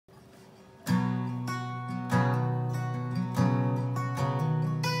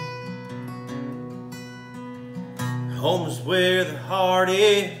Home is where the heart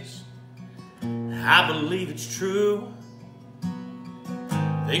is. I believe it's true.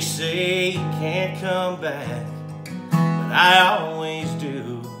 They say you can't come back, but I always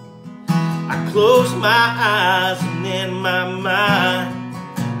do. I close my eyes and in my mind,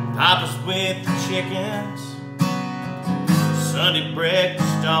 Papa's with the chickens, Sunday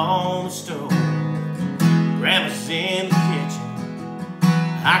breakfast on the stove, Grandma's in the kitchen,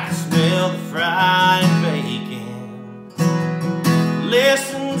 I can smell the fried bacon.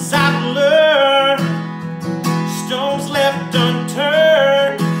 Lessons I've learned, stones left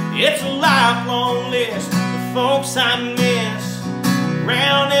unturned. It's a lifelong list of folks I miss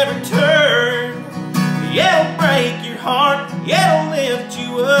around every turn. It'll break your heart, it'll lift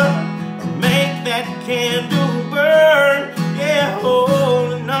you up, or make that candle burn. Yeah,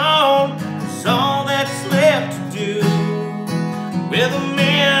 holding on is all that's left to do with a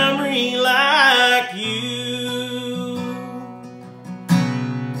memory like you.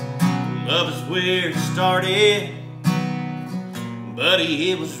 Love is where it started,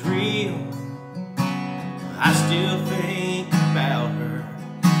 buddy, it was real. I still think about her,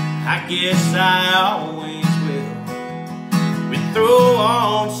 I guess I always will. We throw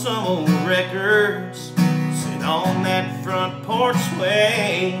on some old records, sit on that front porch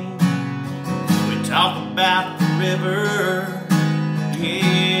swing. We talk about the river,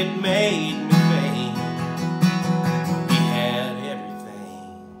 it made me vain. We had everything.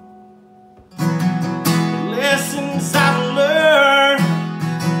 Lessons I've learned,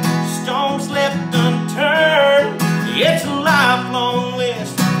 stones left unturned. It's a lifelong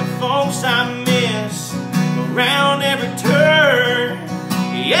list of folks I miss around every turn.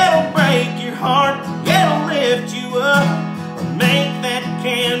 It'll break your heart, it'll lift you up, or make that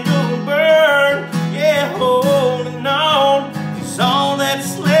candle burn. Yeah, holding on is all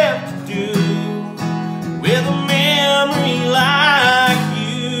that's left to do with a memory like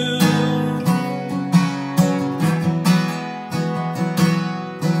you.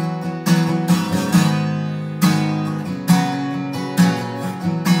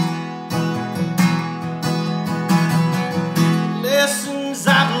 Lessons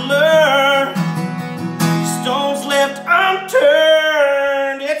I've learned, stones left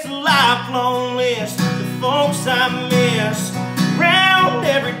unturned. It's a lifelong list of folks I miss round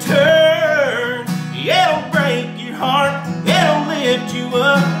every turn. It'll break your heart, it'll lift you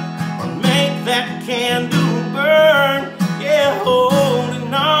up, or make that candle burn. Yeah,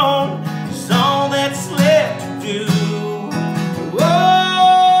 holding on is all that's left to do. Whoa,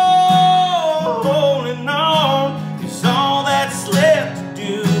 holding on is all that's left to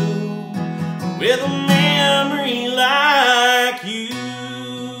do with a memory like you.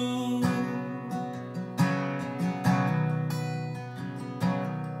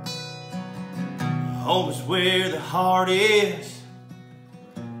 Home is where the heart is.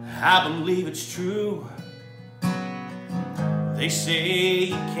 I believe it's true. They say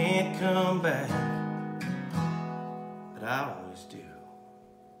you can't come back, but I always do.